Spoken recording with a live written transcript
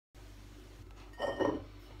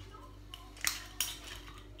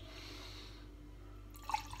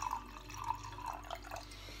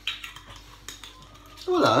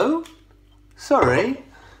sorry.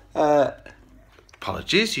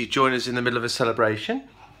 Apologies, you join us in the middle of a celebration.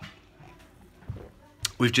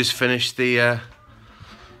 We've just finished the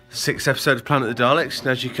 6th episode of Planet of the Daleks, and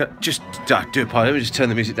as you can just do apologize, let me just turn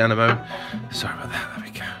the music down a moment. Sorry about that. There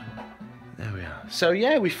we go. There we are. So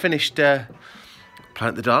yeah, we finished Planet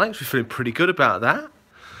of the Daleks. We're feeling pretty good about that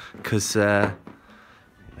because, as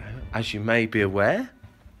you may be aware,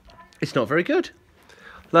 it's not very good.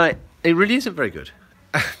 Like, it really isn't very good.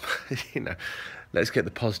 You know, let's get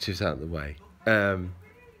the positives out of the way.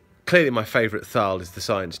 Clearly, my favourite Thal is the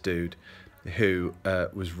science dude, who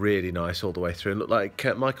was really nice all the way through and looked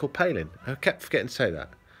like Michael Palin. I kept forgetting to say that.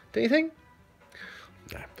 Don't you think?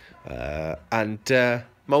 No. And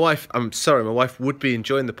my wife, I'm sorry, my wife would be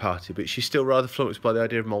enjoying the party, but she's still rather flummoxed by the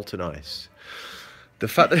idea of molten ice. The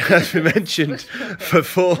fact that it has been mentioned for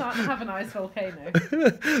 4... Can't have an ice volcano.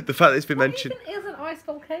 The fact that it's been mentioned... What even is an ice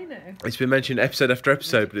volcano? It's been mentioned episode after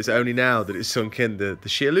episode, but it's only now that it's sunk in the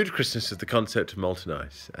sheer ludicrousness of the concept of molten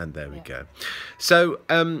ice. And there we go. So,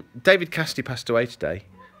 David Cassidy passed away today.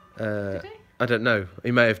 Did he? I don't know. He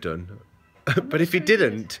may have done. But if he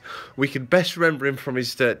didn't, we can best remember him from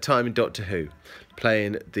his time in Doctor Who,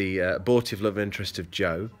 playing the abortive love interest of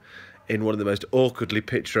Jo in one of the most awkwardly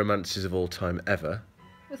pitched romances of all time ever.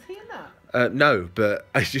 Was he in that? No, but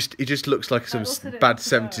he just looks like some bad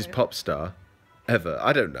 70s know. pop star ever.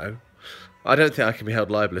 I don't know. I don't think I can be held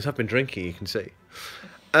liable. I've been drinking, you can see.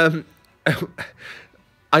 I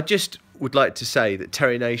just would like to say that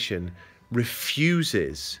Terry Nation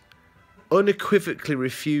unequivocally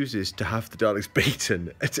refuses to have the Daleks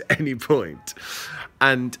beaten at any point,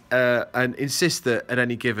 and insists that at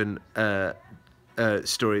any given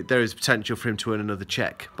story there is potential for him to earn another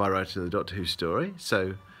cheque by writing the Doctor Who story.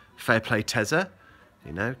 So fair play, Tezza.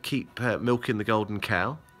 You know, keep milking the golden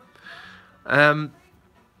cow. What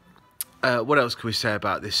else can we say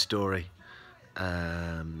about this story?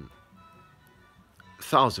 Thals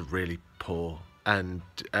are really poor. And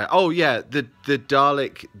oh yeah, the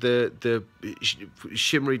Dalek, the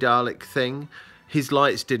shimmery Dalek thing, his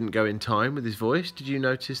lights didn't go in time with his voice. Did you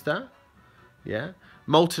notice that? Yeah.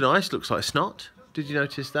 Molten ice looks like snot. Did you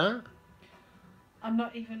notice that? I'm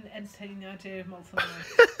not even entertaining the idea of molten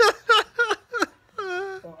ice.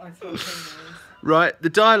 Or ice volcanoes. Right. The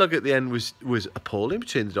dialogue at the end was appalling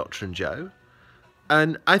between the Doctor and Jo.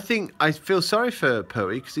 And I think I feel sorry for Poe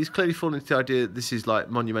because he's clearly fallen into the idea that this is like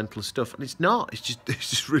monumental stuff, and it's not. It's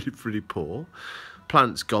just really, really poor.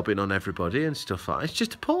 Plants gobbing on everybody and stuff like that. It's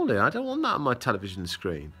just appalling. I don't want that on my television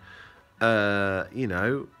screen. You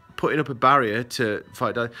know, putting up a barrier to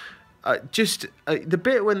fight. The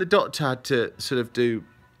bit when the Doctor had to sort of do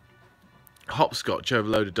hopscotch over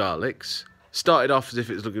a load of Daleks started off as if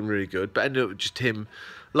it was looking really good, but ended up with just him,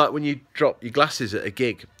 like when you drop your glasses at a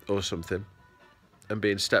gig or something and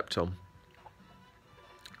being stepped on.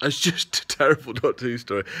 It's just a terrible Doctor Who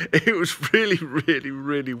story. It was really, really,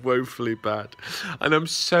 really woefully bad. And I'm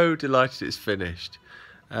so delighted it's finished.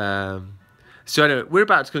 So anyway, we're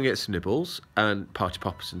about to go and get some nibbles and party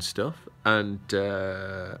poppers and stuff and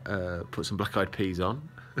put some black-eyed peas on.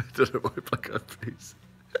 I don't know why black-eyed peas.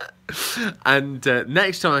 And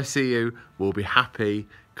next time I see you, we'll be happy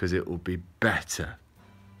because it will be better.